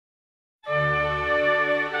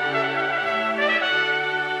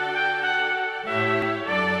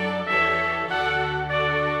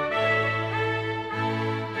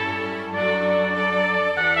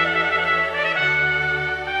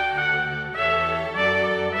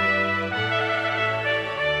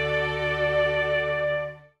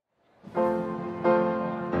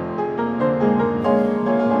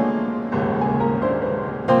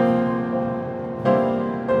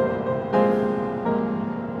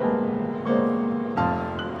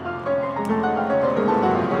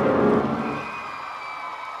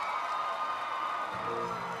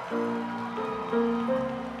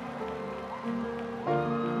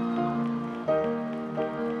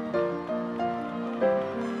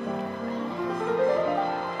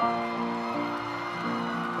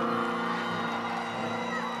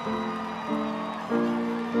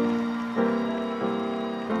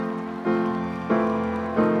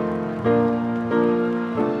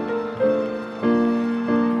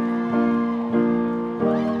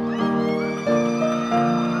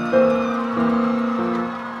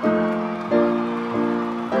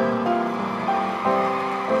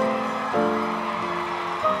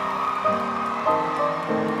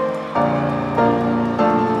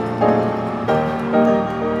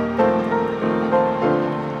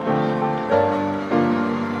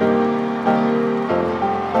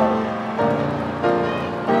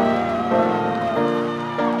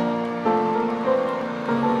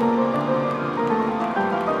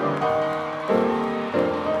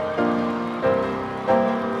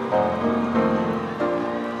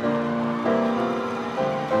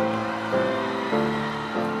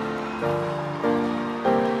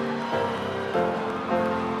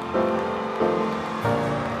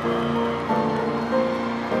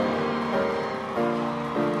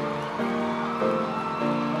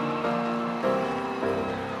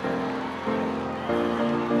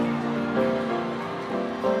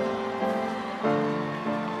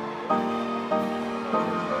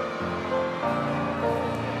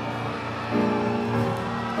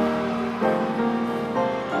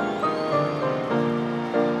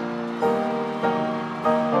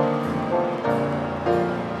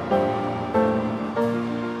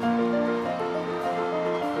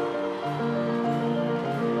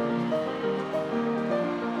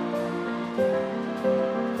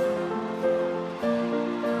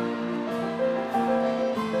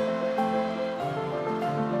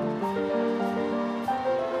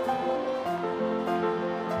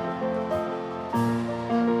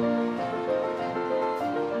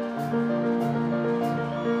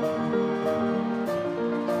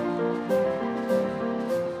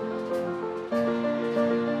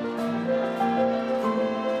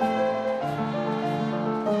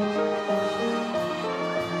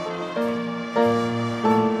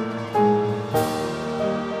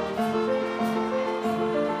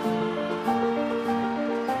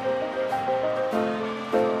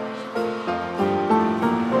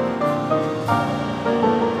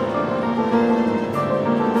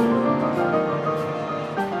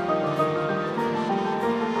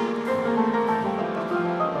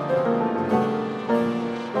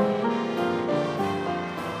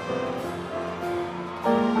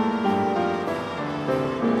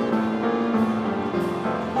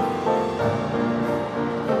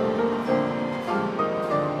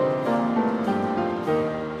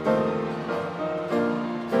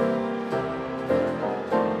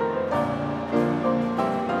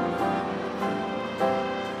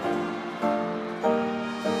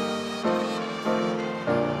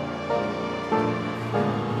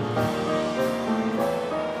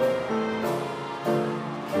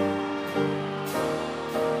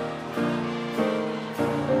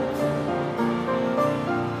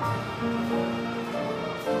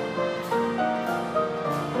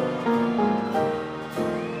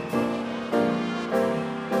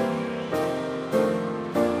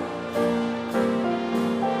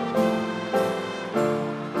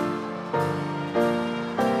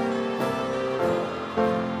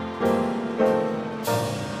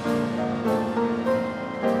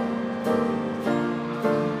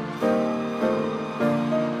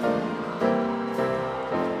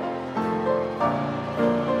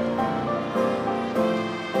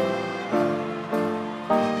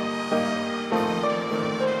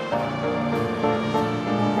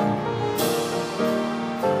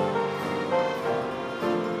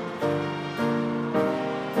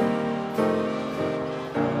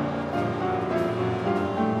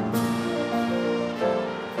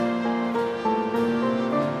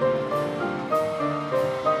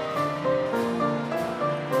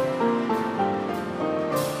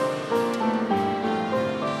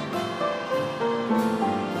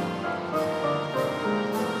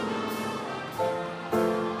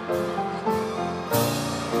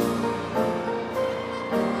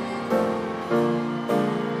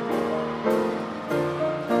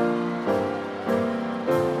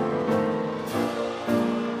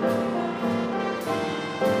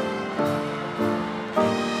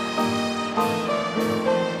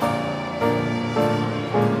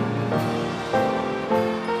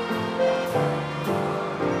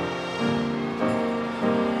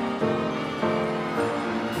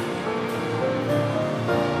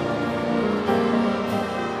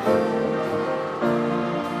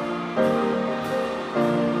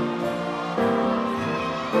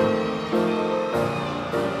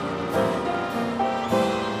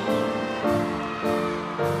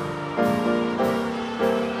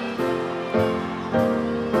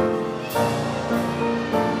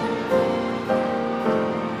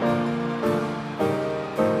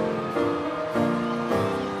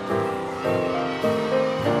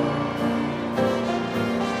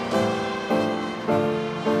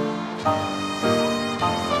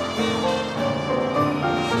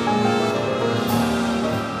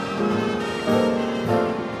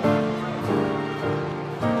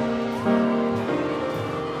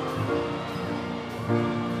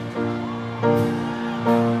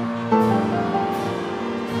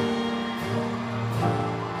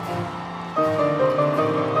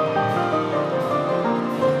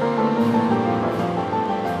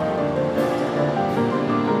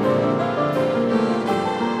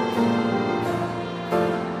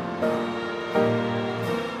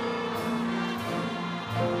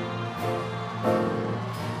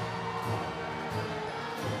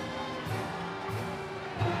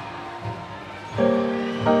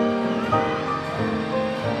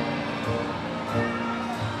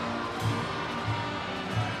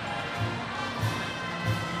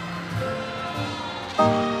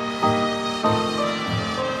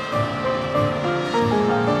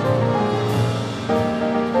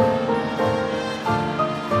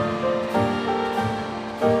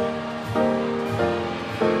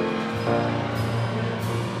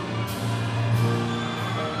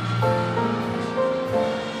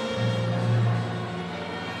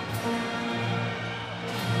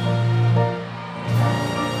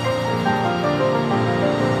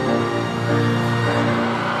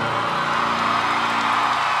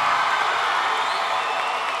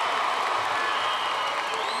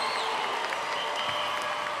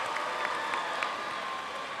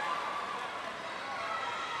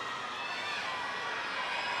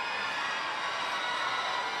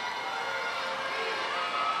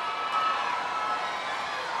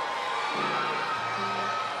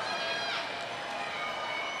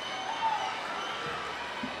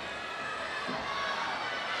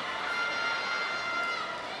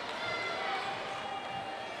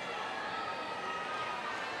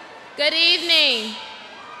Good evening.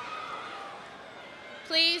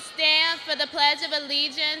 Please stand for the Pledge of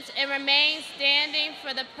Allegiance and remain standing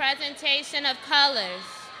for the presentation of colors.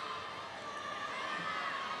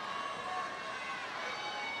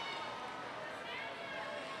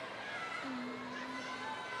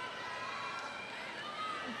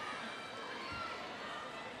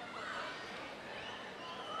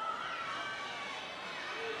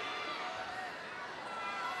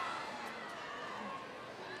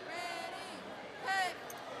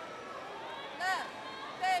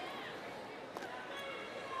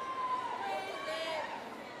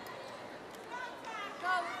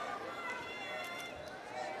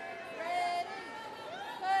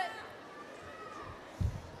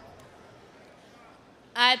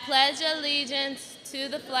 I pledge allegiance to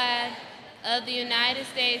the flag of the United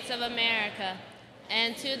States of America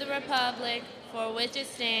and to the republic for which it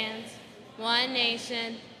stands, one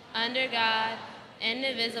nation, under God,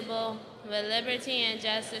 indivisible, with liberty and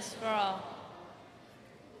justice for all.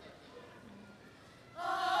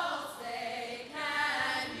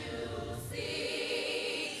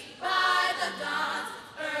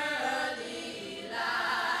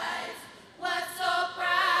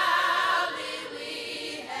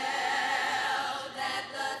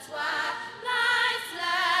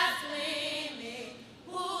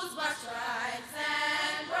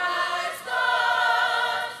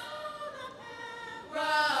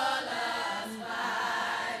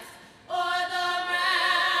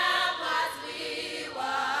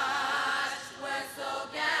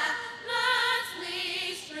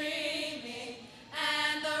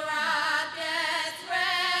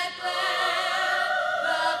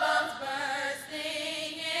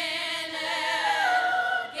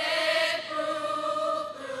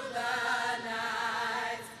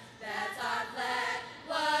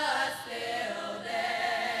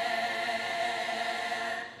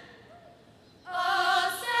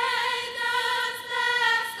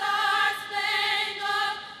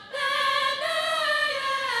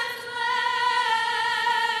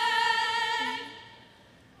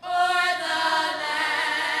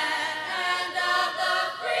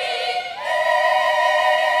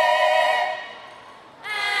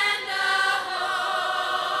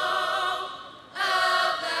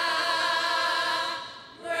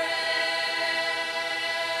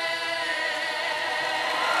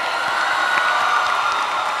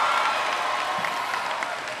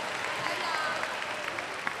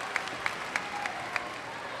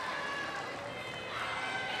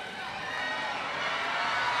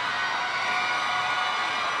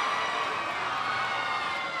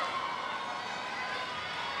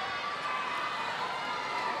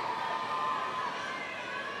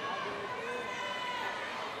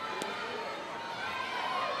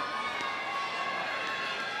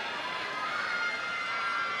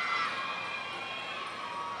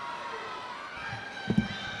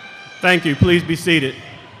 Thank you. Please be seated.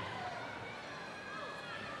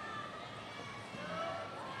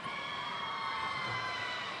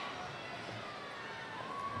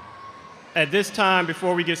 At this time,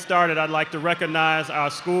 before we get started, I'd like to recognize our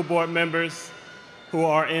school board members who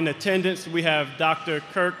are in attendance. We have Dr.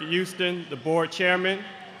 Kirk Houston, the board chairman.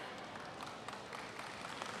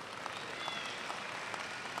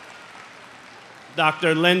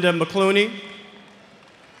 Dr. Linda McClooney.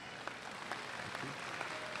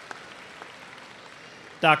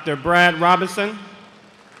 Dr. Brad Robinson,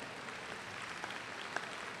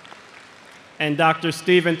 and Dr.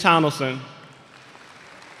 Stephen Tonelson.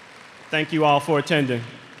 Thank you all for attending.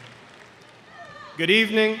 Good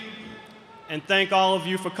evening, and thank all of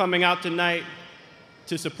you for coming out tonight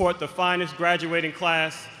to support the finest graduating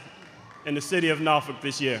class in the city of Norfolk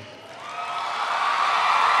this year.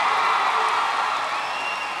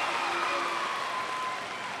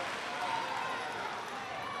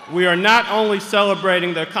 We are not only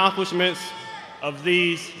celebrating the accomplishments of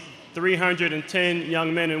these 310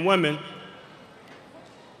 young men and women,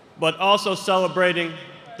 but also celebrating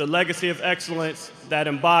the legacy of excellence that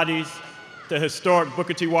embodies the historic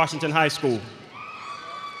Booker T. Washington High School.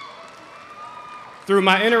 Through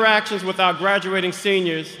my interactions with our graduating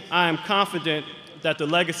seniors, I am confident that the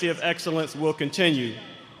legacy of excellence will continue.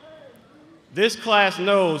 This class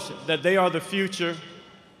knows that they are the future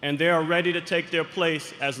and they are ready to take their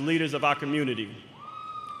place as leaders of our community.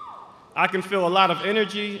 I can feel a lot of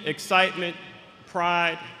energy, excitement,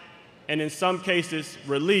 pride, and in some cases,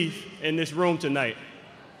 relief in this room tonight.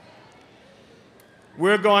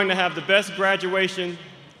 We're going to have the best graduation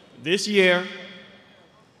this year.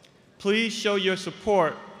 Please show your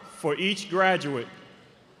support for each graduate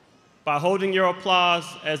by holding your applause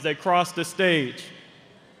as they cross the stage.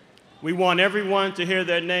 We want everyone to hear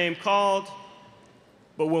their name called,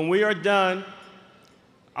 but when we are done,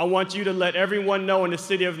 I want you to let everyone know in the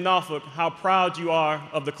city of Norfolk how proud you are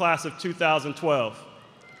of the class of 2012.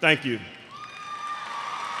 Thank you.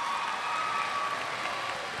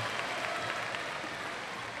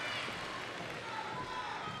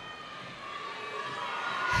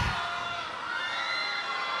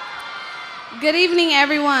 Good evening,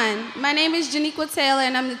 everyone. My name is Janiqua Taylor,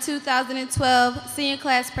 and I'm the 2012 Senior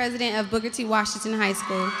Class President of Booker T. Washington High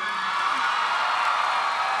School.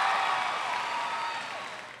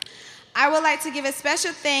 I would like to give a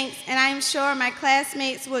special thanks, and I am sure my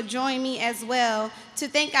classmates will join me as well, to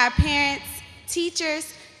thank our parents,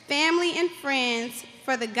 teachers, family, and friends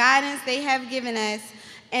for the guidance they have given us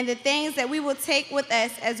and the things that we will take with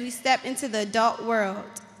us as we step into the adult world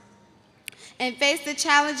and face the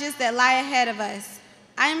challenges that lie ahead of us.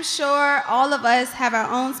 I am sure all of us have our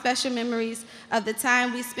own special memories of the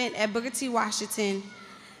time we spent at Booker T. Washington.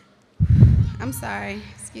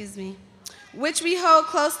 Which we hold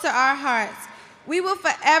close to our hearts. We will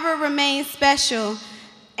forever remain special.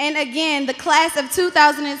 And again, the class of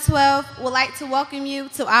 2012 would like to welcome you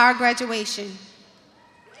to our graduation.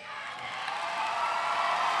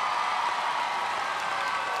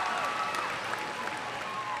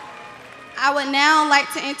 I would now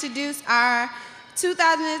like to introduce our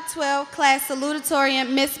 2012 class salutatorian,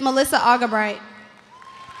 Miss Melissa Augerbright.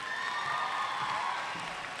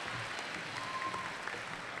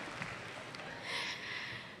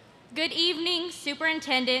 Good evening,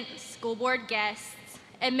 superintendent, school board guests,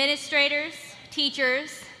 administrators,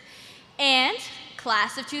 teachers, and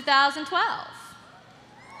class of 2012.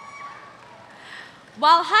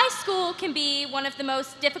 While high school can be one of the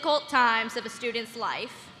most difficult times of a student's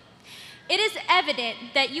life, it is evident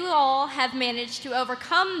that you all have managed to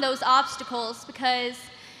overcome those obstacles because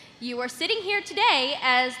you are sitting here today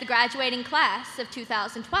as the graduating class of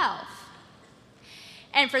 2012.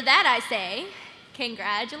 And for that I say,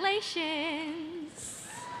 congratulations.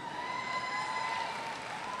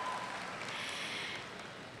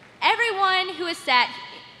 Everyone who has sat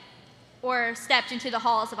or stepped into the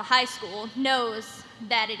halls of a high school knows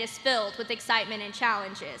that it is filled with excitement and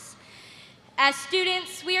challenges. As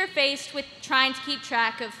students, we are faced with trying to keep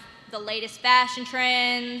track of the latest fashion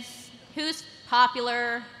trends, who's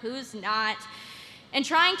popular, who's not, and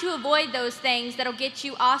trying to avoid those things that'll get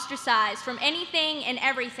you ostracized from anything and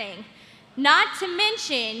everything, not to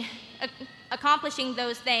mention accomplishing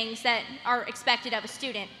those things that are expected of a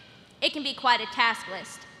student. It can be quite a task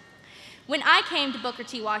list. When I came to Booker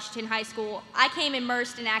T. Washington High School, I came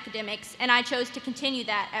immersed in academics, and I chose to continue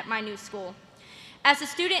that at my new school. As a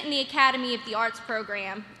student in the Academy of the Arts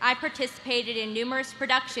program, I participated in numerous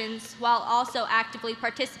productions while also actively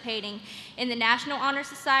participating in the National Honor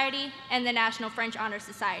Society and the National French Honor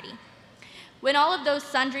Society. When all of those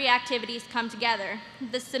sundry activities come together,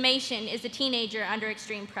 the summation is a teenager under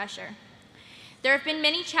extreme pressure. There have been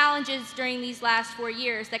many challenges during these last 4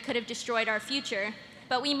 years that could have destroyed our future,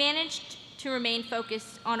 but we managed to remain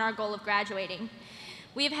focused on our goal of graduating.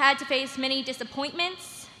 We have had to face many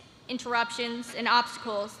disappointments, interruptions, and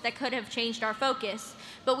obstacles that could have changed our focus,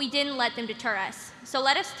 but we didn't let them deter us. So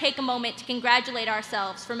let us take a moment to congratulate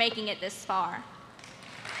ourselves for making it this far.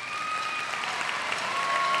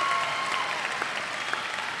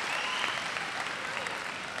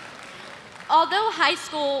 Although high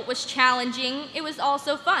school was challenging, it was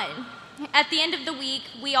also fun. At the end of the week,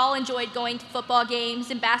 we all enjoyed going to football games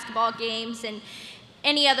and basketball games and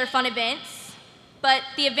any other fun events. But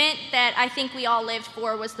the event that I think we all lived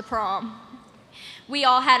for was the prom. We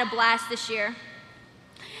all had a blast this year.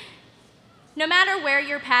 No matter where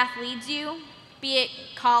your path leads you, be it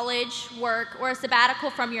college, work, or a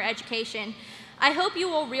sabbatical from your education, I hope you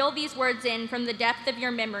will reel these words in from the depth of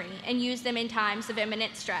your memory and use them in times of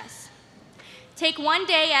imminent stress. Take one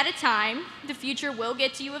day at a time. The future will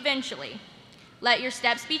get to you eventually. Let your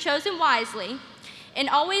steps be chosen wisely, and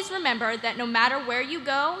always remember that no matter where you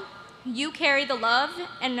go, you carry the love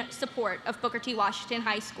and support of Booker T. Washington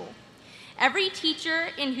High School. Every teacher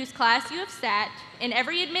in whose class you have sat, and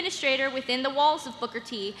every administrator within the walls of Booker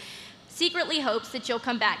T secretly hopes that you'll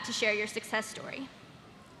come back to share your success story.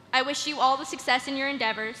 I wish you all the success in your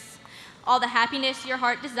endeavors, all the happiness your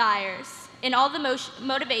heart desires, and all the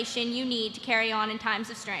motivation you need to carry on in times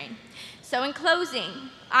of strain. So in closing,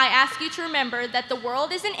 I ask you to remember that the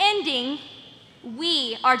world isn't ending,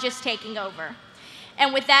 we are just taking over.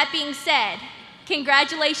 And with that being said,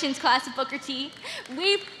 congratulations, class of Booker T.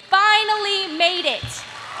 We finally made it.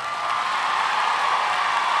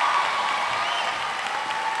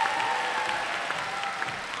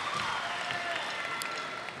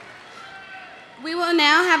 We will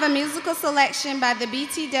now have a musical selection by the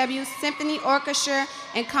BTW Symphony Orchestra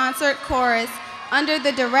and Concert Chorus under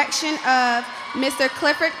the direction of Mr.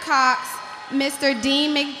 Clifford Cox, Mr.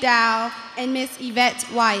 Dean McDowell, and Miss Yvette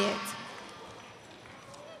Wyatt.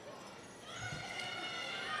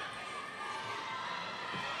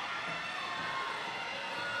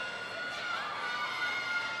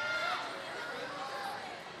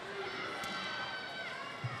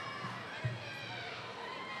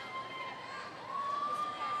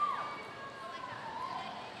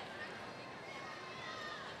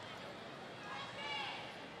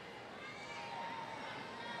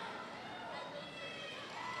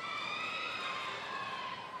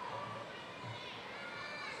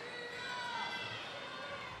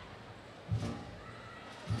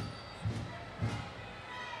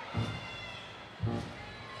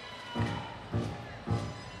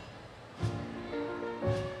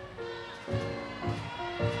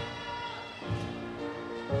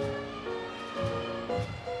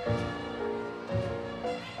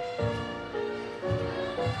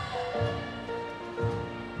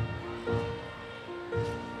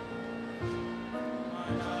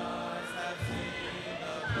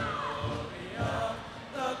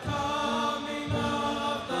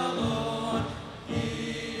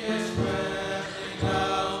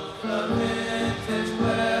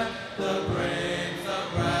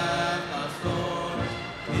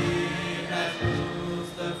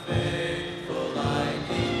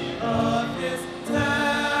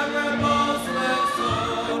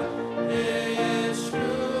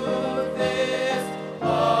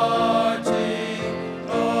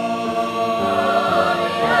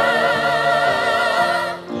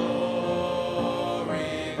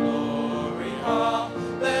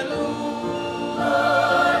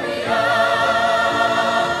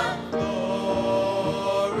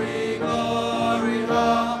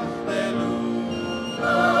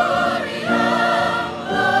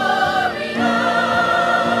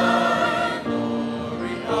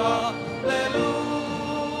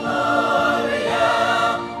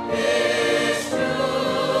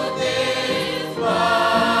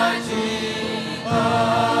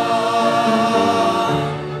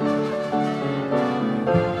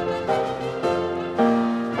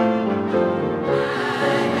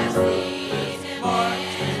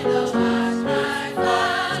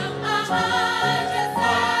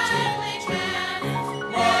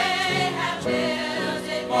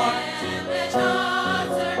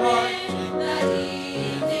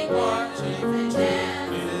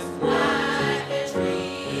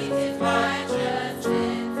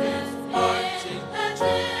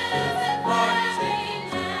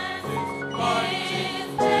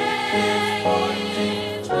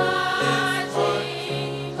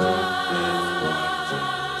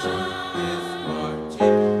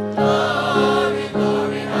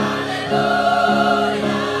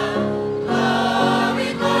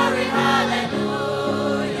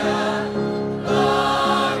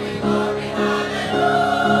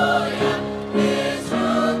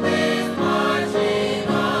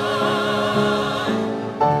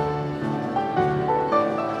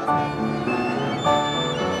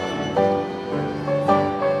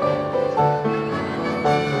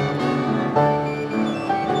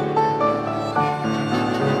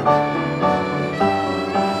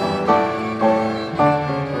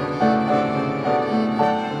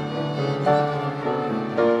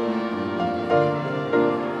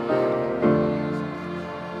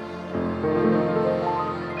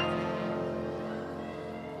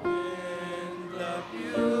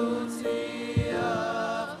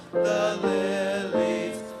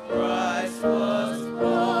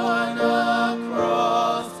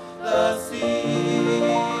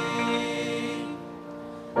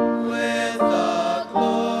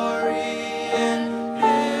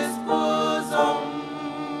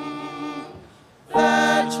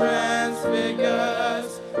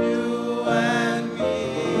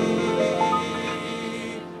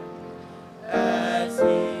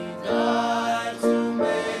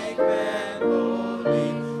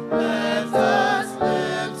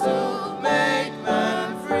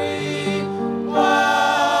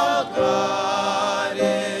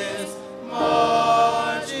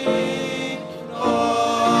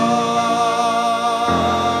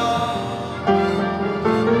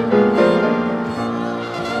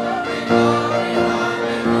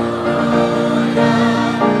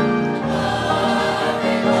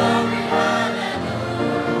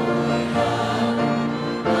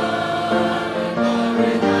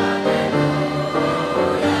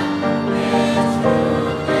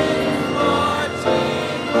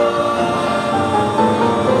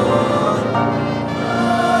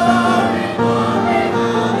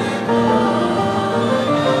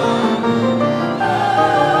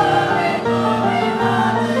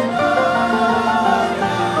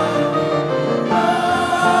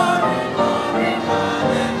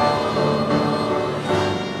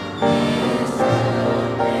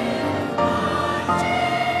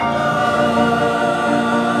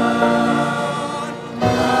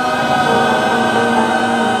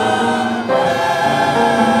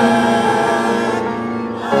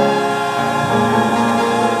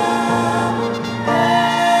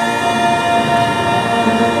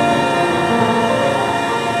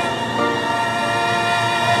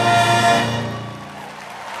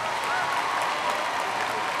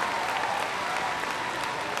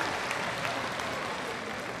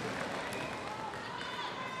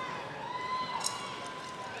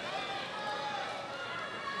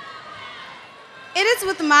 It is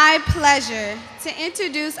with my pleasure to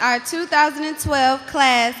introduce our 2012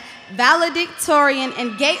 class valedictorian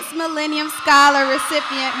and Gates Millennium Scholar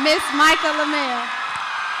recipient, Miss Micah Lamel.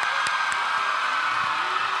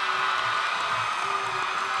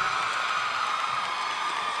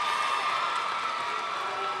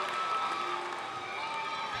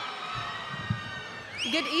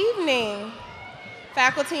 Good evening,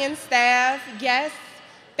 faculty and staff, guests,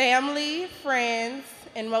 family, friends,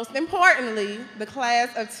 and most importantly, the class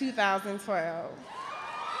of 2012.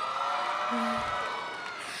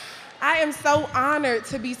 I am so honored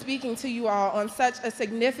to be speaking to you all on such a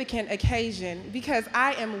significant occasion because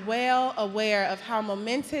I am well aware of how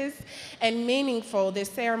momentous and meaningful this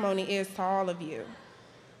ceremony is to all of you.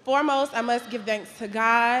 Foremost, I must give thanks to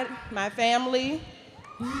God, my family,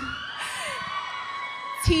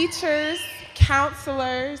 teachers,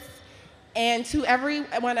 counselors, and to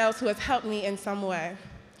everyone else who has helped me in some way.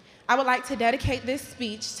 I would like to dedicate this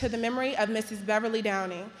speech to the memory of Mrs. Beverly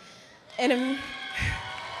Downing, an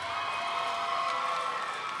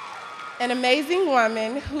amazing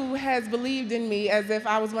woman who has believed in me as if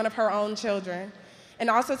I was one of her own children, and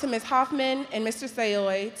also to Ms. Hoffman and Mr.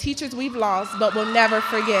 Sayoy, teachers we've lost but will never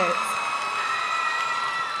forget.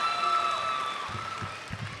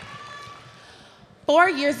 Four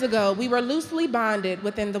years ago, we were loosely bonded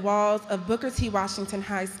within the walls of Booker T. Washington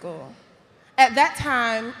High School. At that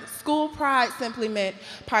time, school pride simply meant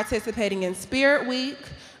participating in Spirit Week,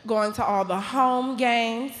 going to all the home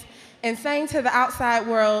games, and saying to the outside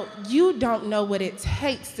world, you don't know what it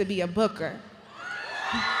takes to be a Booker.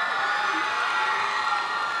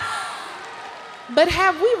 But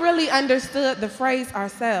have we really understood the phrase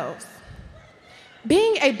ourselves?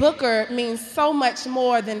 Being a Booker means so much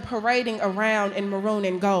more than parading around in maroon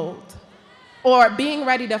and gold, or being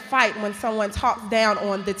ready to fight when someone talks down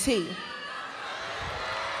on the T.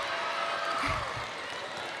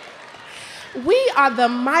 We are the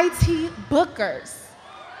mighty Bookers,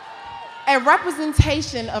 a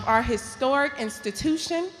representation of our historic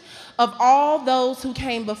institution, of all those who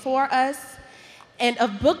came before us, and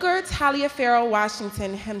of Booker Taliaferro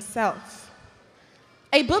Washington himself.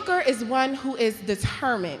 A Booker is one who is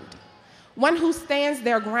determined, one who stands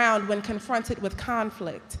their ground when confronted with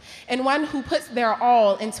conflict, and one who puts their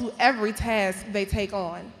all into every task they take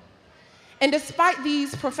on. And despite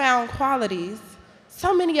these profound qualities,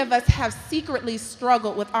 so many of us have secretly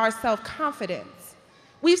struggled with our self-confidence.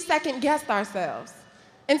 We've second-guessed ourselves,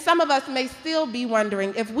 and some of us may still be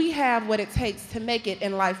wondering if we have what it takes to make it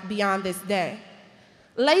in life beyond this day.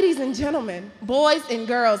 Ladies and gentlemen, boys and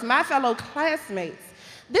girls, my fellow classmates,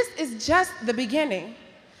 this is just the beginning.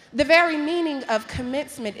 The very meaning of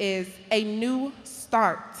commencement is a new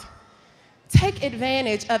start. Take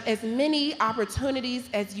advantage of as many opportunities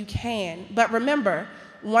as you can, but remember,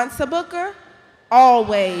 once a Booker,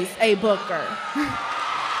 always a Booker.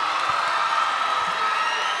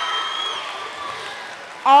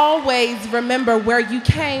 Always remember where you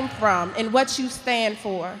came from and what you stand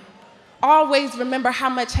for. Always remember how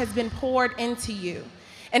much has been poured into you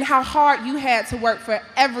and how hard you had to work for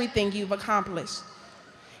everything you've accomplished.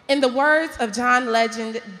 In the words of John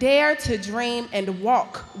Legend, dare to dream and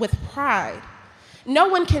walk with pride. No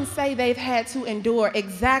one can say they've had to endure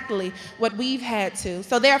exactly what we've had to,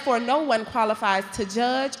 so therefore no one qualifies to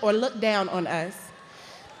judge or look down on us.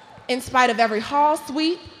 In spite of every hall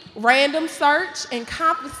sweep, random search, and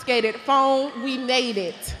confiscated phone, we made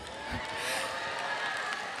it.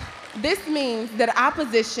 This means that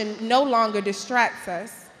opposition no longer distracts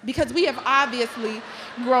us because we have obviously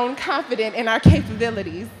grown confident in our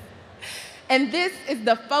capabilities. And this is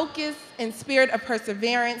the focus and spirit of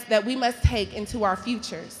perseverance that we must take into our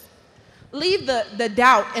futures. Leave the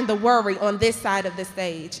doubt and the worry on this side of the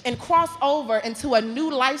stage and cross over into a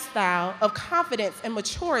new lifestyle of confidence and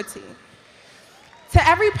maturity. To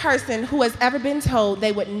every person who has ever been told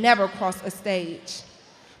they would never cross a stage,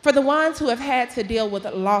 for the ones who have had to deal with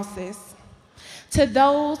losses, to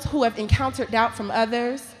those who have encountered doubt from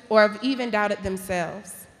others or have even doubted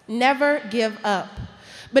themselves, never give up,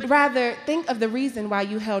 but rather think of the reason why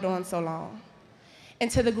you held on so long.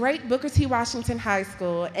 And to the great Booker T. Washington High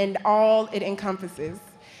School and all it encompasses,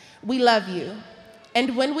 we love you.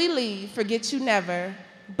 And when we leave, forget you never,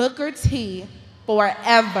 Booker T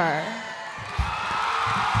forever.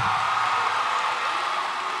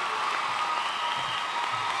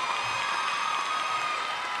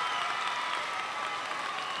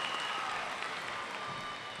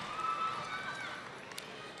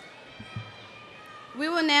 We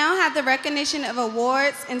will now have the recognition of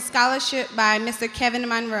awards and scholarship by Mr. Kevin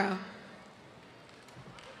Monroe.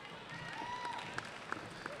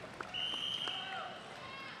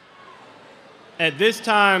 At this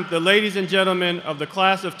time, the ladies and gentlemen of the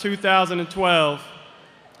class of 2012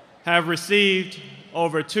 have received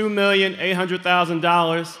over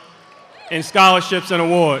 $2,800,000 in scholarships and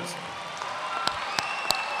awards.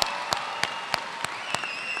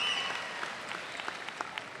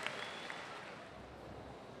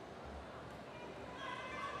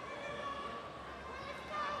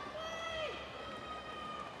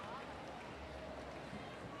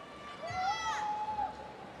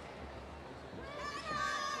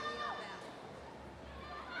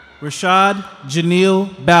 Rashad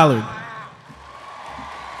Janeel Ballard.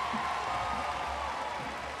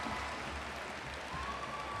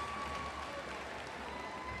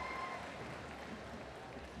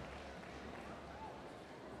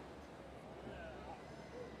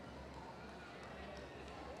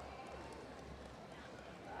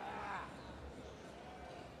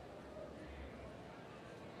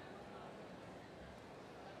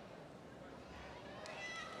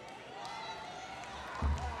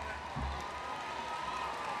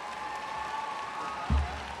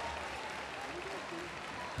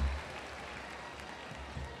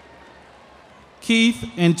 Keith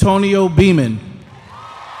Antonio Beeman.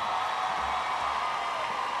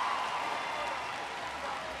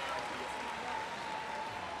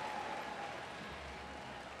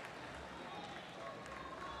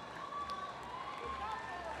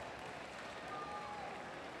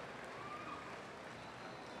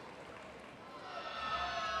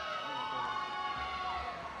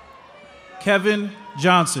 Kevin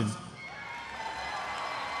Johnson.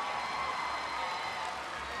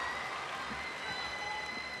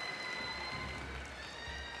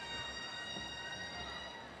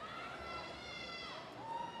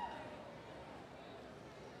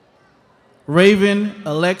 Raven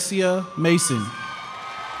Alexia Mason.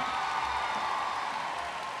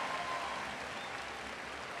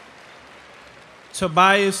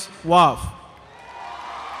 Tobias Waff.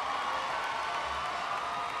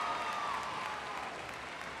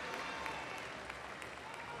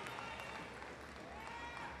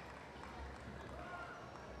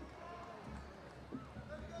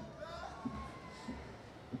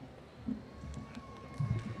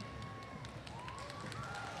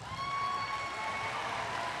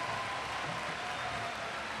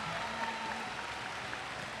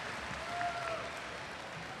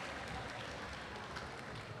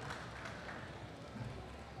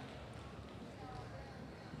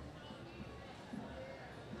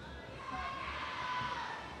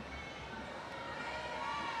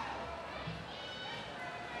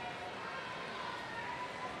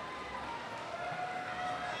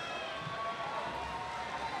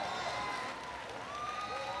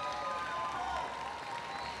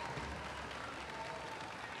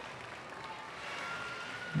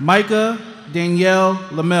 Micah Danielle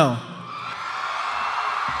Lamel.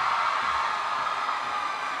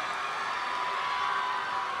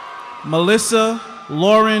 Melissa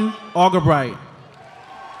Lauren Augerbright.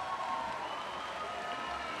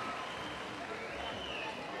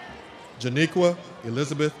 Janiqua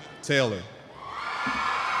Elizabeth Taylor.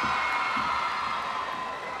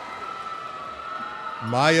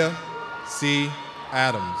 Maya C.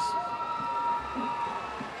 Adams.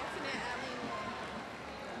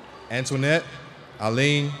 Antoinette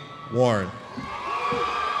Aline Warren.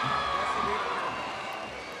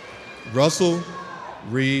 Russell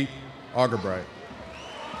Reed Augerbright.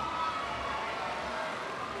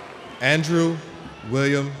 Andrew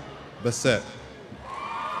William Bassett.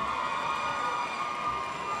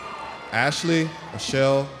 Ashley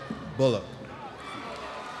Michelle Bullock.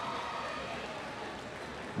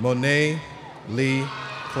 Monet Lee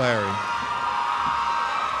Clary.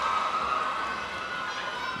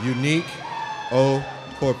 Unique O.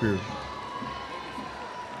 Corpu.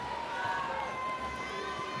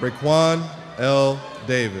 Raekwon L.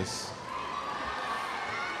 Davis.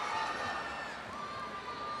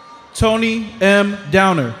 Tony M.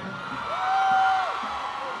 Downer.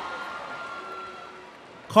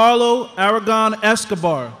 Carlo Aragon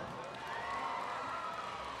Escobar.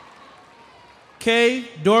 K.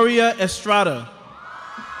 Doria Estrada.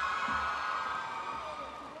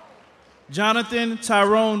 Jonathan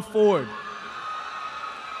Tyrone Ford.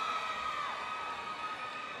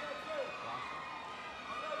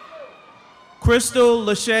 Crystal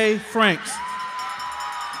Lachey Franks.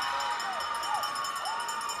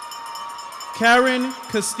 Karen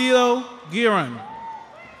Castillo Giron.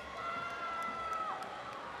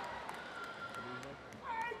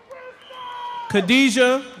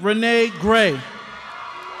 Khadijah Renee Gray.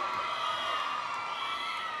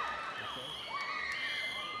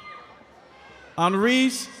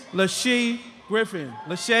 Henrice Lachey Griffin.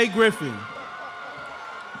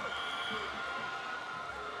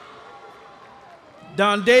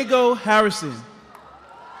 Dondego Harrison.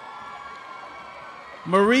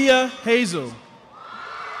 Maria Hazel.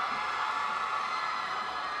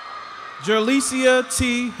 Jerlicia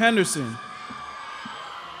T. Henderson.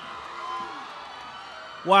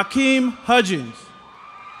 Joaquim Hudgens.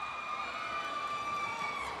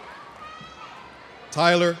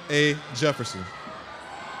 Tyler A. Jefferson.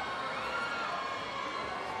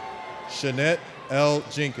 Shanette L.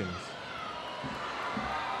 Jenkins.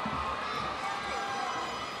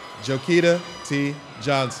 Jokita T.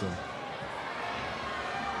 Johnson.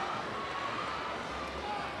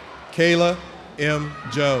 Kayla M.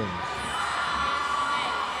 Jones.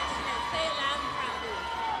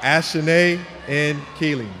 Ashanae N.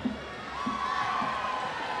 Keeling.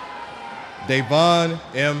 Davon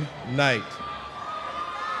M. Knight.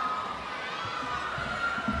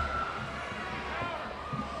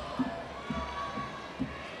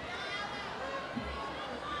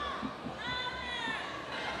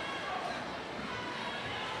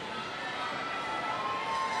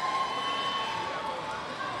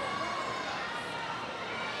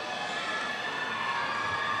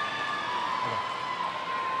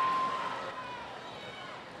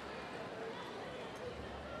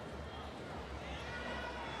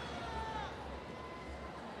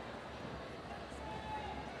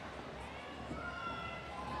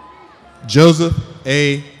 Joseph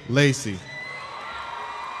A. Lacey.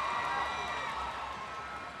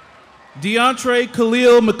 DeAndre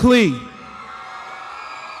Khalil McLee.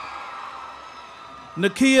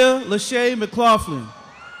 Nakia Lachey McLaughlin.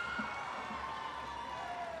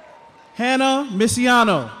 Hannah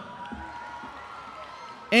Missiano.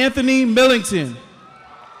 Anthony Millington.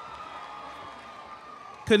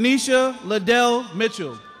 Kanisha Liddell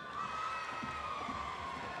Mitchell.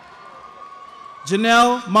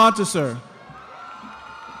 Janelle Montesor.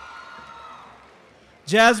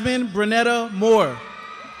 Jasmine Brunetta Moore.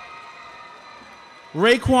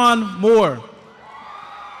 Raekwon Moore.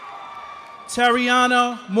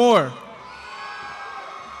 Tariana Moore.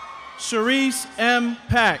 Sharice M.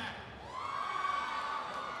 Pack.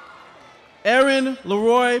 Aaron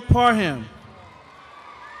Leroy Parham.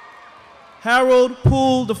 Harold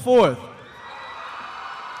Poole IV.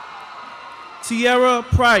 Tierra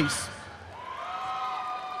Price.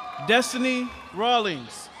 Destiny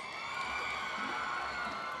Rawlings.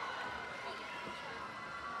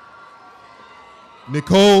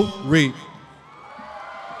 Nicole Reed.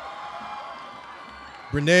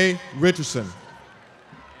 Brene Richardson.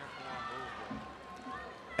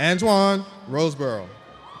 Antoine Roseborough.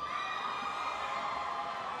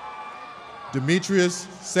 Demetrius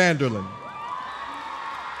Sanderlin.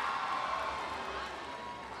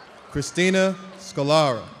 Christina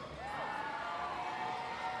Scalara.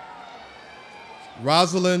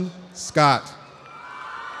 Rosalind Scott.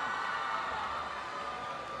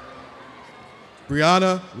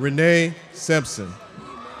 Brianna Renee Simpson.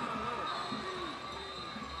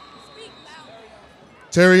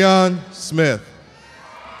 Terrion Smith.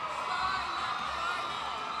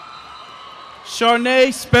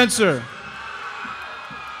 Sharnae Spencer.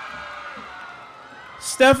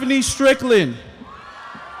 Stephanie Strickland.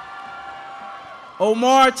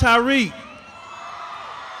 Omar Tariq.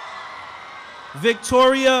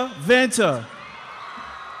 Victoria Venta.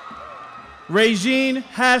 Regine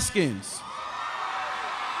Haskins.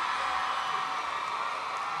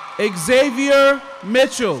 Xavier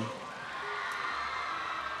Mitchell.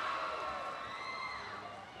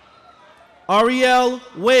 Ariel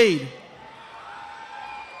Wade.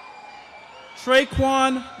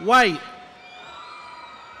 Traquan White.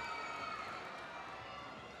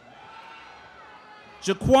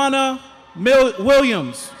 Jaquana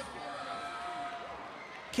Williams.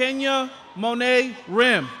 Kenya Monet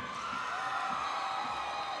Rim.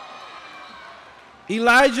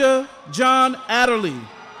 Elijah John Adderley.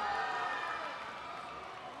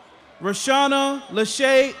 Rashana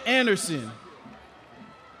Lachey Anderson.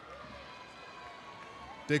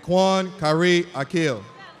 Daquan Kyrie Akil.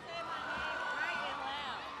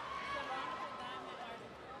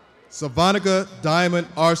 Savonica Diamond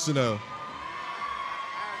Arsenault.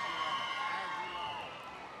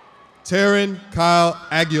 Taryn Kyle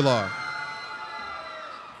Aguilar.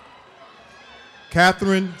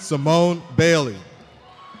 Catherine Simone Bailey.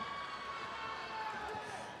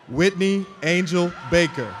 Whitney Angel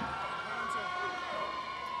Baker.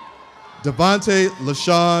 Devontae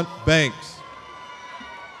LaShawn Banks.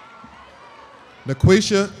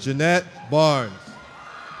 Naquisha Jeanette Barnes.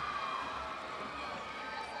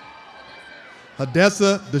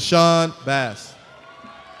 Hadessa Deshawn Bass.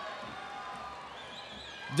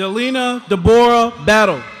 Delina Deborah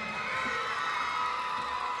Battle.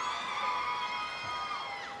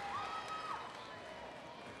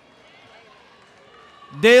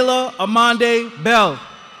 Dela Amande Bell.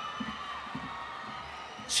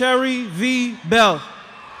 Cherry V. Bell.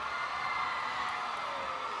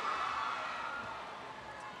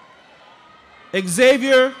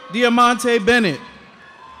 Xavier Diamante Bennett.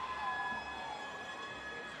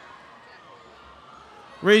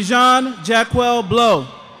 Rajan Jacquel Blow.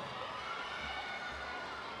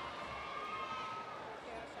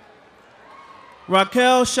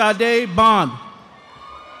 Raquel Sade Bond.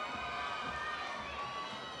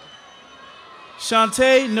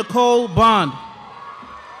 Shantae Nicole Bond.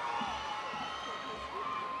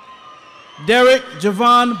 Derek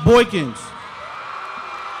Javon Boykins.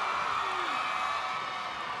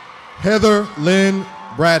 Heather Lynn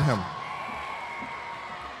Bradham.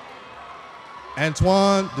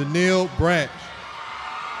 Antoine Daniil Branch.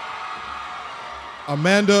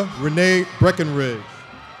 Amanda Renee Breckenridge.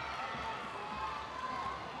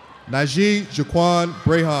 Najee Jaquan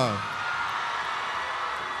Brehan.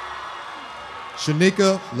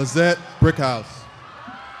 Shanika Lizette Brickhouse.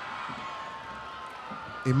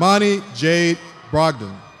 Imani Jade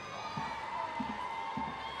Brogdon.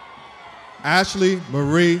 Ashley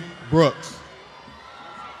Marie Brooks.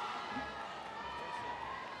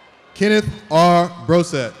 Kenneth R.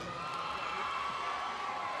 Brosette.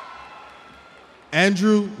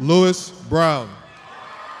 Andrew Lewis Brown.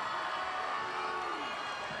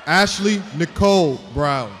 Ashley Nicole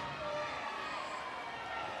Brown.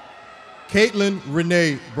 Caitlin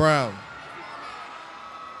Renee Brown.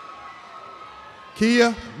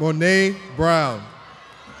 Kia Monet Brown.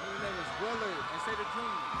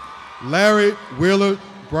 Larry Willard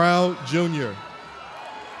Brown Jr.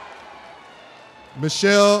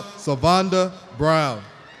 Michelle Savanda Brown.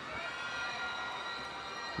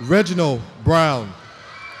 Reginald Brown.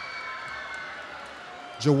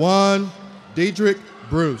 Jawan Diedrich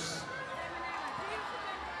Bruce.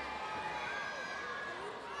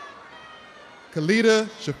 Kalita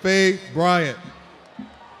Shafay Bryant.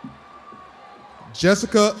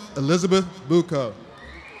 Jessica Elizabeth Bucco.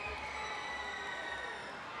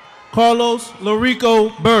 Carlos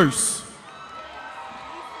Lorico Burse.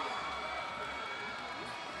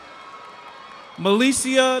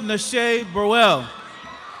 Malicia Nashe Burwell.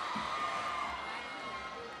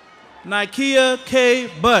 Nikia K.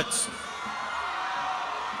 Butts.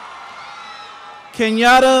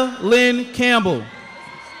 Kenyatta Lynn Campbell.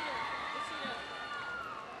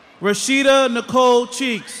 Rashida Nicole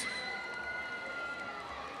Cheeks.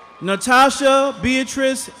 Natasha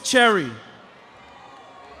Beatrice Cherry.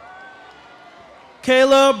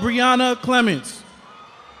 Kayla Brianna Clements.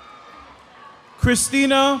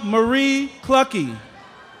 Christina Marie Clucky.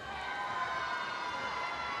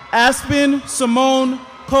 Aspen Simone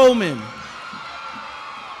Coleman.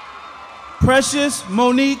 Precious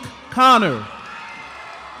Monique Connor.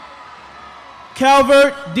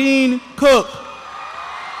 Calvert Dean Cook.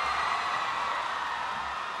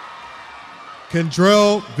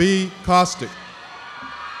 Kendrell V. Costick.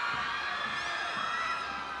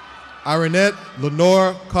 Irenette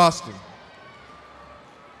Lenore Costin.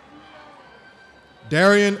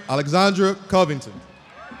 Darian Alexandra Covington.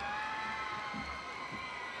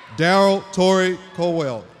 Daryl Torrey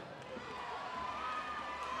Colwell.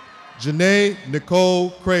 Janae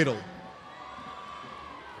Nicole Cradle.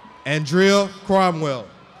 Andrea Cromwell.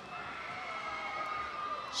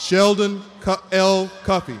 Sheldon L.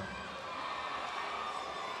 Cuffey.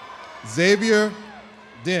 Xavier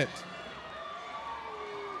Dent.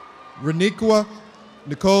 Reniqua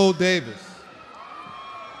Nicole Davis.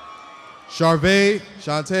 Charvay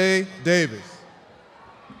Shantae Davis.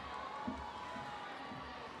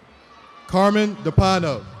 Carmen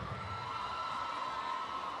DePano.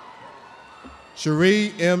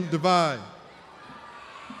 Cherie M. Devine.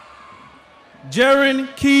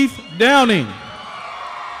 Jaron Keith Downing.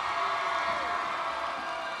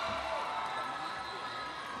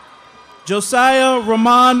 Josiah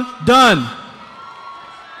Ramon Dunn.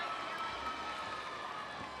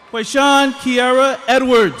 Quayshawn Kiara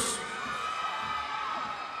Edwards.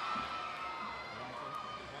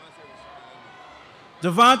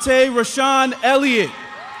 Devontae Rashawn Elliott.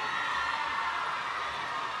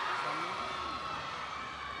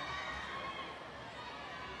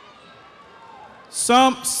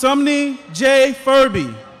 Sumney J.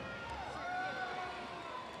 Furby.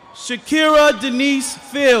 Shakira Denise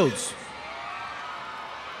Fields.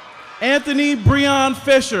 Anthony Breon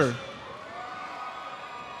Fisher.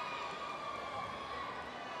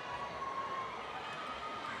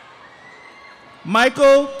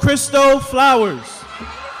 Michael Christo Flowers.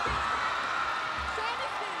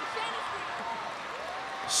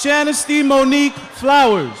 Shanesty Monique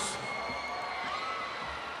Flowers.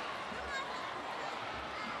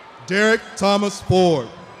 Derek Thomas Ford.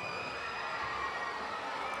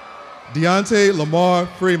 Deontay Lamar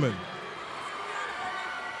Freeman.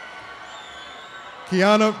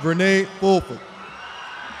 Kiana Renee Fulford.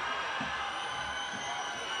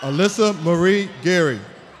 Alyssa Marie Gary.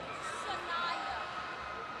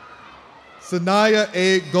 Sanaya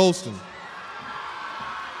A. Golston.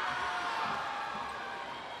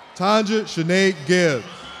 Tanja Shanae Gibbs.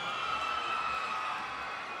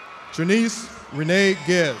 Trinice Renee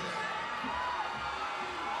Gibbs.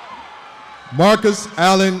 Marcus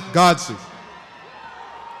Allen Godsey.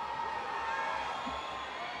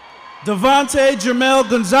 Devontae Jamel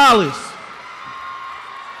Gonzalez.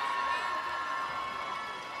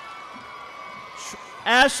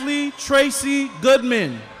 Ashley Tracy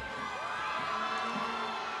Goodman.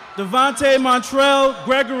 Devontae Montrell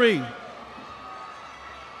Gregory.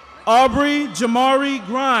 Aubrey Jamari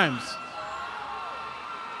Grimes.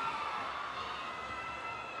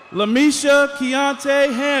 Lamisha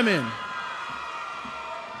Keontae Hammond.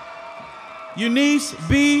 Eunice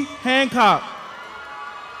B. Hancock.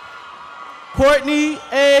 Courtney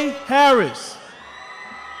A. Harris.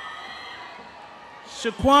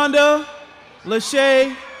 Shaquanda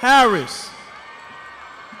Lachey Harris.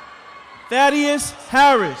 Thaddeus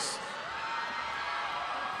Harris.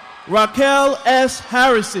 Raquel S.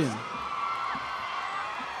 Harrison.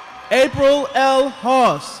 April L.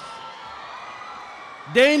 Haas.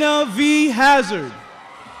 Dana V. Hazard.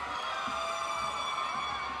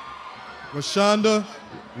 Rashonda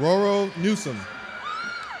Roro Newsom.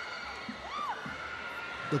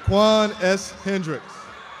 Daquan S. Hendricks.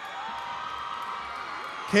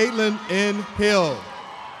 Caitlin N. Hill.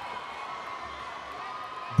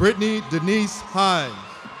 Brittany Denise Hines.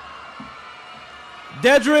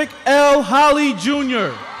 Dedrick L. Holly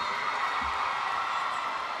Jr.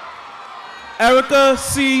 Erica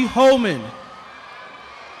C. Holman.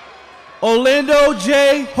 Orlando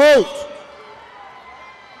J. Holt.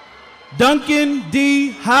 Duncan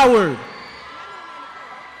D. Howard.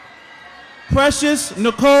 Precious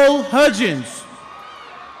Nicole Hudgens.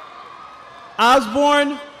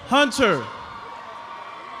 Osborne Hunter.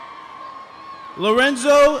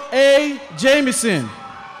 Lorenzo A. Jameson.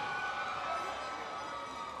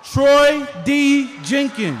 Troy D.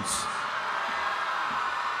 Jenkins.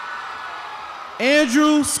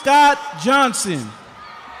 Andrew Scott Johnson.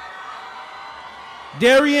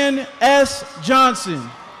 Darian S. Johnson.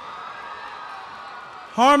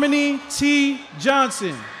 Harmony T.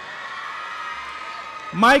 Johnson.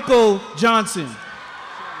 Michael Johnson.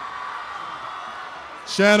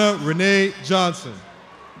 Shanna Renee Johnson.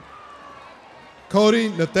 Cody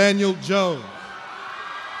Nathaniel Jones.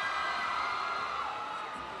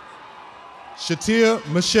 Shatia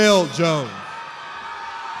Michelle Jones.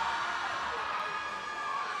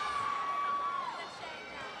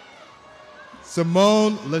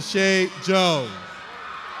 Simone Lachey Jones.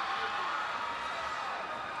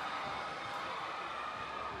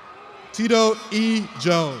 Tito E.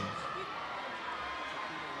 Jones.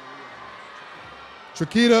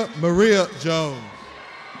 Trakita Maria Jones.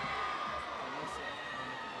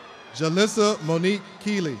 Jalissa Monique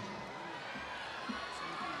Keeley.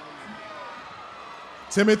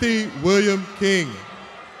 Timothy William King.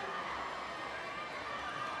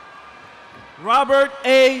 Robert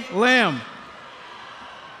A. Lamb.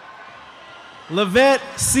 Lavette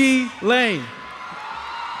C. Lane.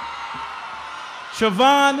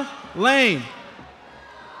 Siobhan Lane.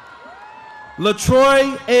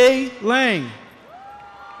 LaTroy A. Lang.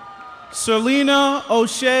 Serlina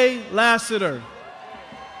O'Shea Lassiter.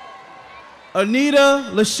 Anita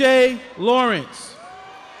Lachey Lawrence.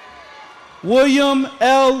 William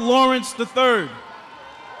L. Lawrence III.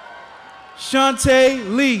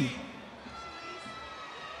 Shantae Lee.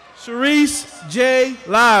 Sharice J.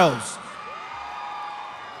 Lyles.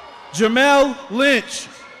 Jamel Lynch.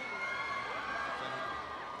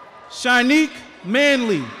 Shanique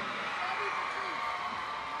Manley.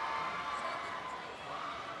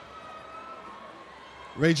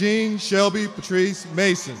 Regine Shelby Patrice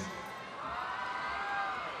Mason.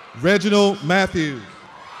 Reginald Matthews.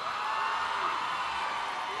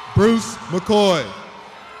 Bruce McCoy.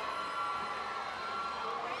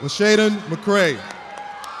 Lashaden McCray.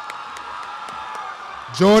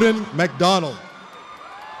 Jordan McDonald.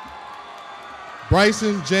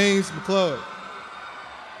 Bryson James McClure.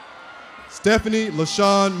 Stephanie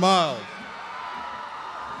LaShawn Miles.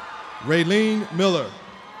 Raylene Miller.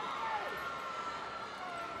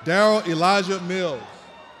 Daryl Elijah Mills.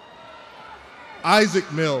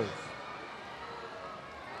 Isaac Mills.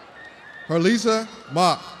 Herlisa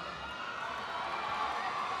Mock.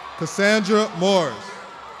 Cassandra Morris.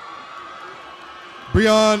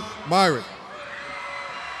 Breon Myrick.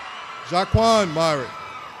 Jaquan Myrick.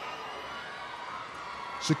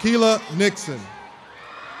 Shaquila Nixon.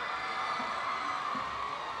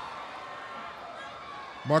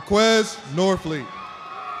 Marquez Norfleet.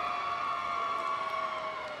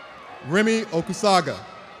 Remy Okusaga.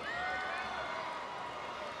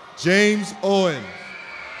 James Owens.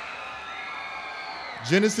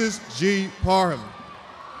 Genesis G. Parham.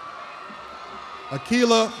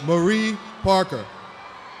 Akila Marie Parker.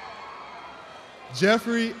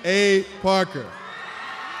 Jeffrey A. Parker.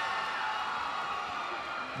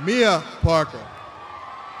 Mia Parker.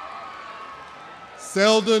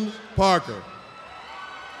 Seldon Parker.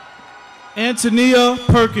 Antonia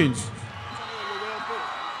Perkins.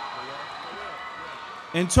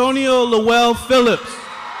 Antonio Lowell Phillips.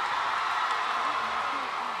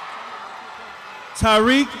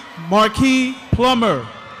 Tyreek Marquis Plummer.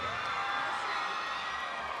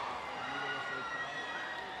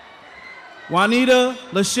 Juanita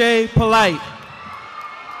Lachey Polite.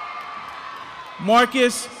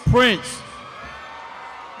 Marcus Prince.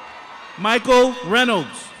 Michael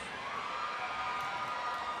Reynolds.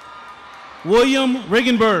 William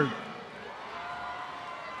Riggenberg.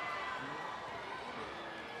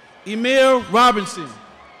 Emir Robinson.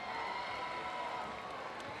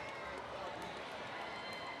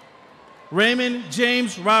 Raymond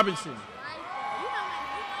James Robinson.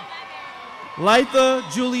 Litha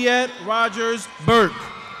Juliet Rogers Burke.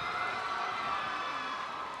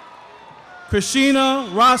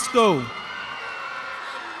 Krishina Roscoe.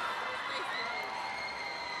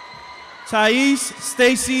 Thais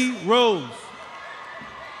Stacy Rose.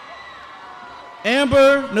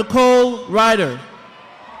 Amber Nicole Ryder.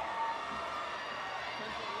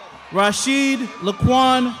 Rashid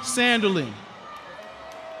Laquan Sanderling.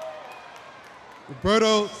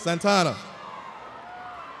 Roberto Santana.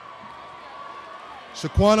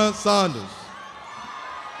 Shaquana Saunders.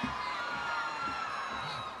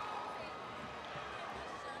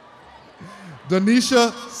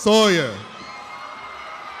 Danisha Sawyer.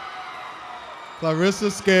 Clarissa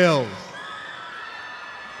Scales.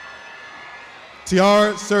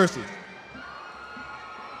 Tiara Cersei.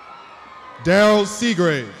 Daryl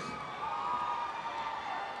Seagraves.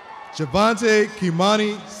 Javante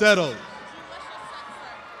Kimani Settles.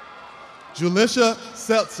 Julisha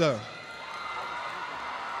Seltzer.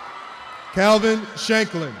 Calvin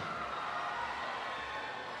Shanklin.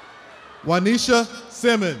 Juanisha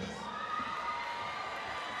Simmons.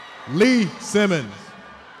 Lee Simmons.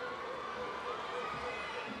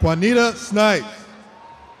 Juanita Snipes.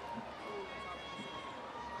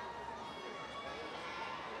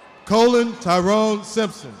 Colin Tyrone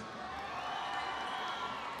Simpson.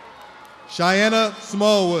 Cheyenne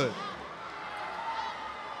Smallwood.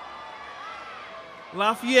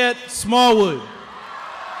 Lafayette Smallwood.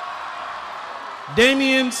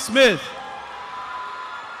 Damian Smith.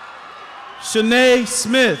 Shanae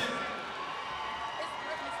Smith.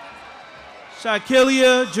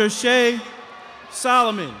 Shaquilia Jershay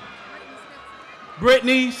Solomon.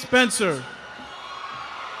 Brittany Spencer.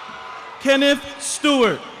 Kenneth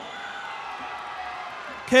Stewart.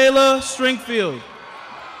 Kayla Stringfield.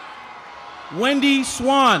 Wendy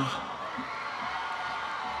Swan.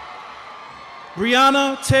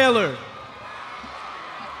 Brianna Taylor.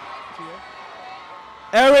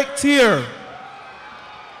 Eric Tier.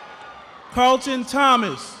 Carlton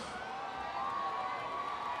Thomas.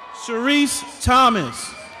 Sharice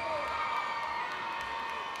Thomas.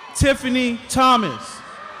 Tiffany Thomas.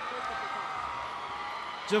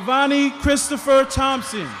 Giovanni Christopher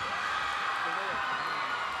Thompson.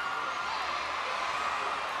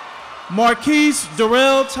 Marquise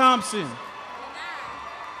Darrell Thompson.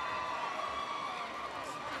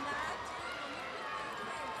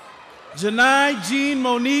 Janai Jean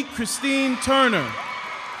Monique Christine Turner.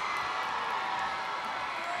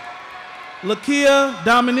 Lakia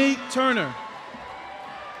Dominique Turner.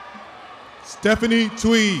 Stephanie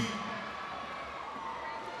Tweed.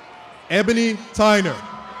 Ebony Tyner.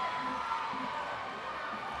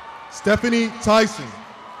 Stephanie Tyson.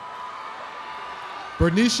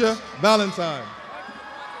 Bernicia Valentine.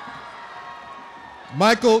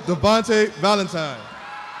 Michael Devontae Valentine.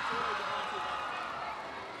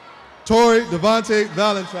 Tori Devontae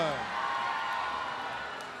Valentine.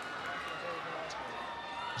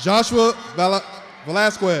 Joshua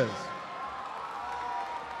Velasquez.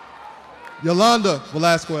 Yolanda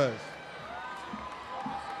Velasquez.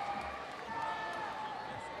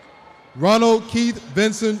 Ronald Keith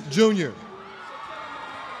Vincent Jr.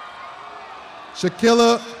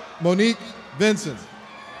 Shaquilla Monique Vincent.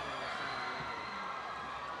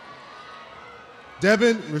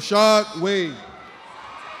 Devin Rashad Wade.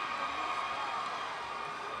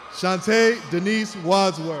 Shantae Denise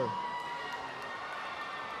Wadsworth.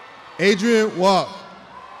 Adrian Watt.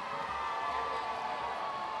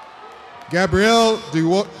 Gabrielle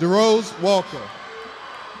DeRose Walker.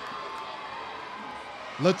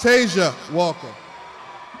 Latasia Walker.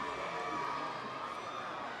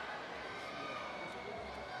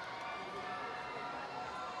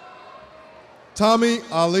 Tommy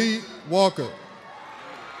Ali Walker.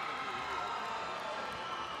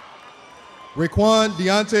 Raekwon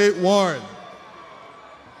Deontay Warren.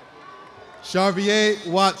 Charvier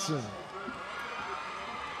Watson.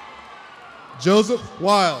 Joseph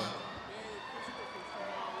Wild.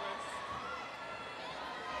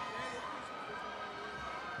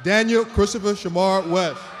 Daniel Christopher Shamar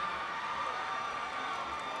West.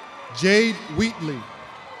 Jade Wheatley.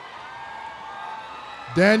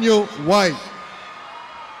 Daniel White.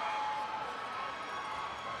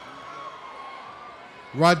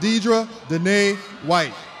 Radidra Danae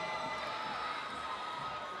White.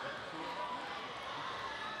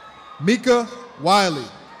 Mika Wiley.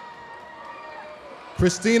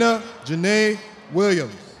 Christina Janae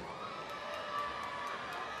Williams.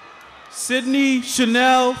 Sydney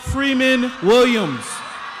Chanel Freeman Williams.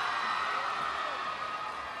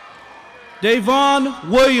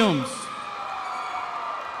 Davon Williams.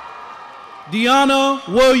 Deanna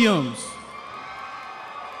Williams.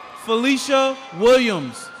 Felicia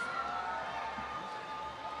Williams.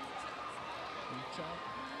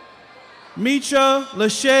 Micha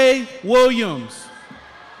Lachey Williams.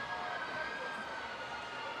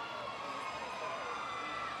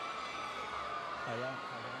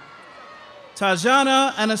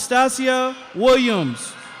 Tajana Anastasia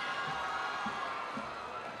Williams.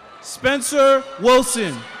 Spencer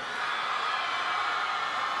Wilson.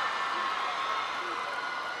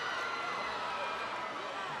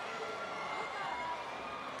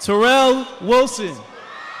 Terrell Wilson.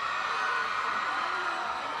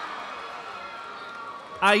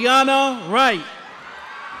 Ayana Wright.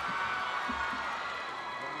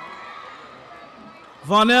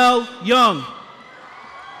 Vonell Young.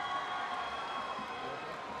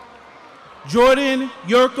 Jordan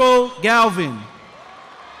Yurko Galvin.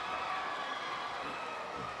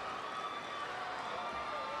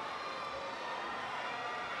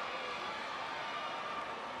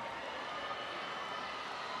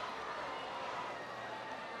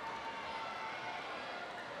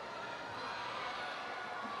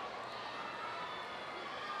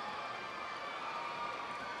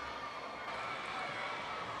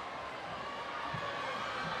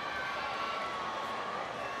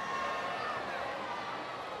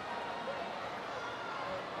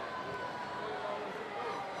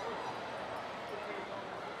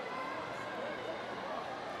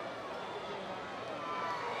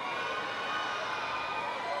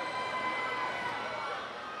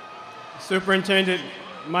 Superintendent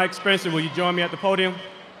Mike Spencer, will you join me at the podium?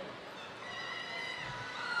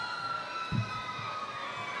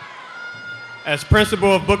 As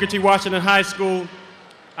principal of Booker T. Washington High School,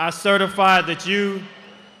 I certify that you,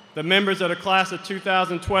 the members of the class of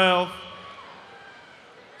 2012,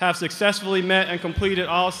 have successfully met and completed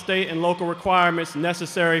all state and local requirements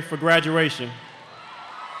necessary for graduation.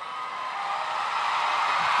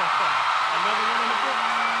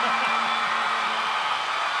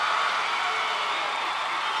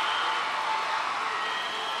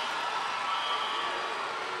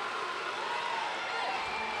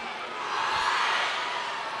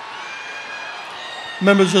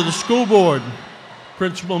 Members of the school board,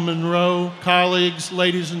 Principal Monroe, colleagues,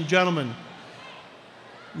 ladies and gentlemen,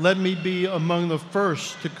 let me be among the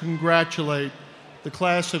first to congratulate the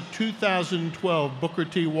class of 2012 Booker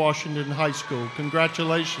T. Washington High School.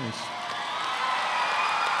 Congratulations.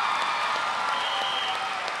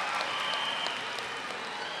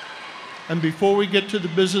 And before we get to the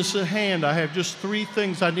business at hand, I have just 3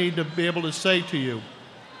 things I need to be able to say to you.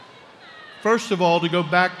 First of all, to go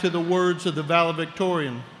back to the words of the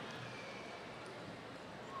valedictorian,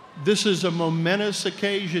 this is a momentous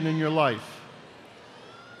occasion in your life,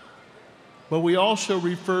 but we also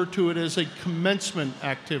refer to it as a commencement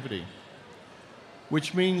activity,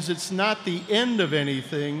 which means it's not the end of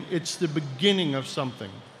anything, it's the beginning of something.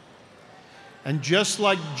 And just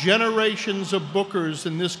like generations of Bookers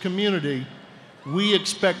in this community, we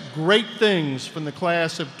expect great things from the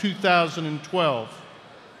class of 2012.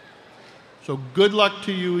 So good luck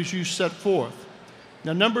to you as you set forth.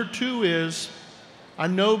 Now, number 2 is, I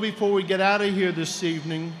know before we get out of here this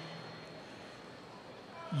evening,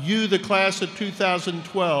 you, the class of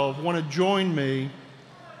 2012, want to join me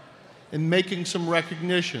in making some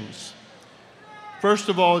recognitions. First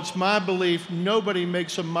of all, it's my belief nobody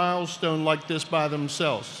makes a milestone like this by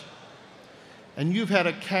themselves. And you've had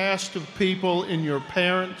a cast of people in your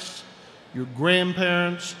parents, your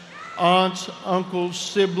grandparents, aunts, uncles,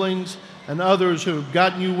 siblings, and others who have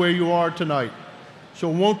gotten you where you are tonight. So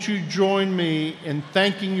won't you join me in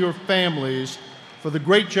thanking your families for the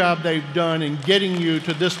great job they've done in getting you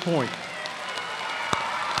to this point.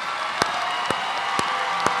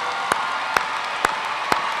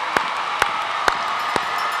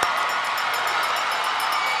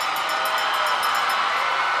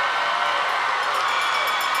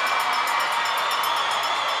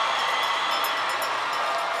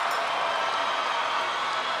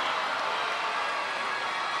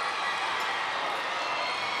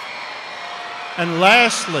 And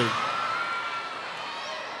lastly,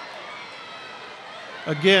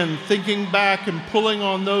 again, thinking back and pulling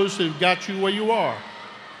on those who've got you where you are,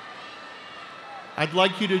 I'd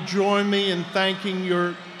like you to join me in thanking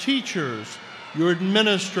your teachers, your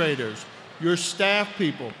administrators, your staff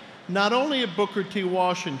people, not only at Booker T.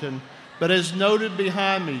 Washington, but as noted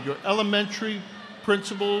behind me, your elementary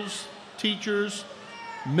principals, teachers,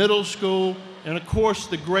 middle school, and of course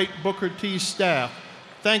the great Booker T. staff.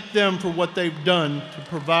 Thank them for what they've done to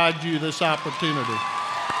provide you this opportunity.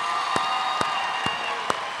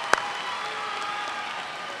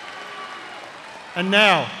 And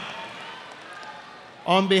now,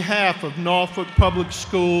 on behalf of Norfolk Public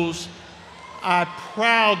Schools, I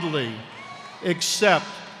proudly accept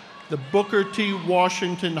the Booker T.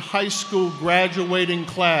 Washington High School graduating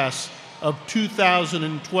class of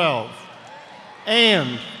 2012.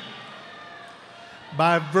 And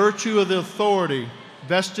by virtue of the authority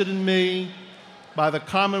vested in me by the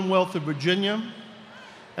Commonwealth of Virginia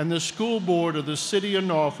and the school board of the City of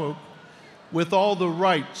Norfolk, with all the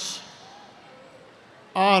rights,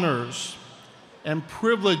 honors, and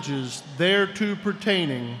privileges thereto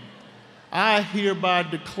pertaining, I hereby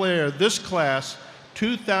declare this class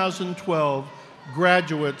 2012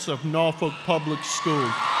 graduates of Norfolk Public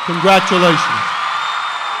Schools. Congratulations.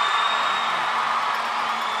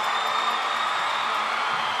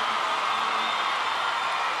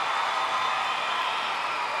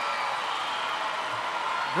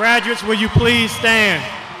 Graduates, will you please stand?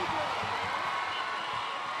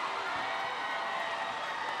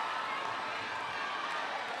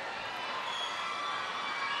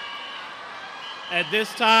 At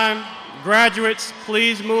this time, graduates,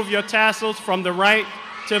 please move your tassels from the right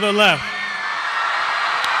to the left.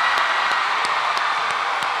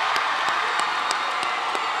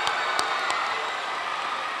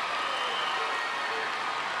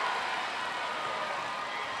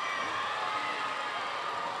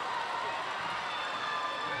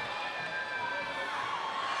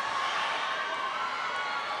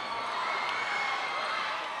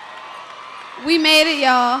 We made it,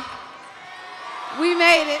 y'all. We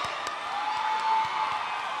made it.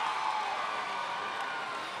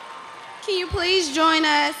 Can you please join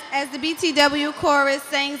us as the BTW chorus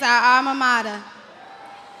sings our alma mater?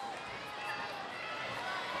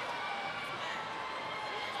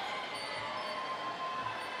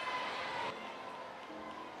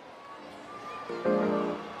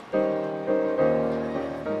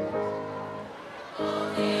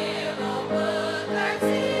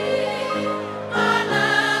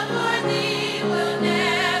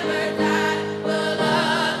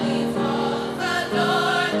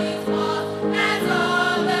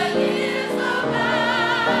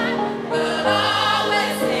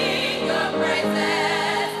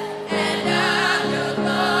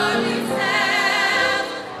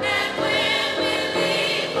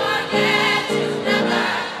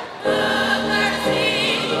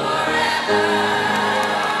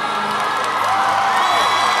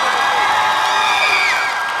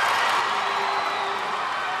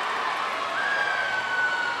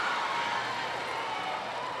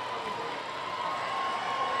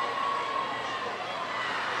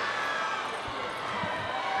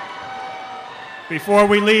 Before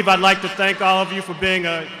we leave, I'd like to thank all of you for being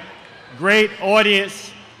a great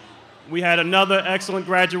audience. We had another excellent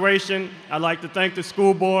graduation. I'd like to thank the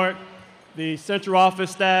school board, the central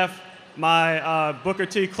office staff, my Booker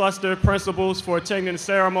T cluster principals for attending the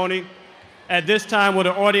ceremony. At this time, will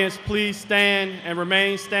the audience please stand and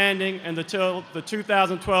remain standing until the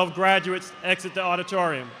 2012 graduates exit the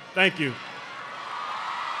auditorium. Thank you.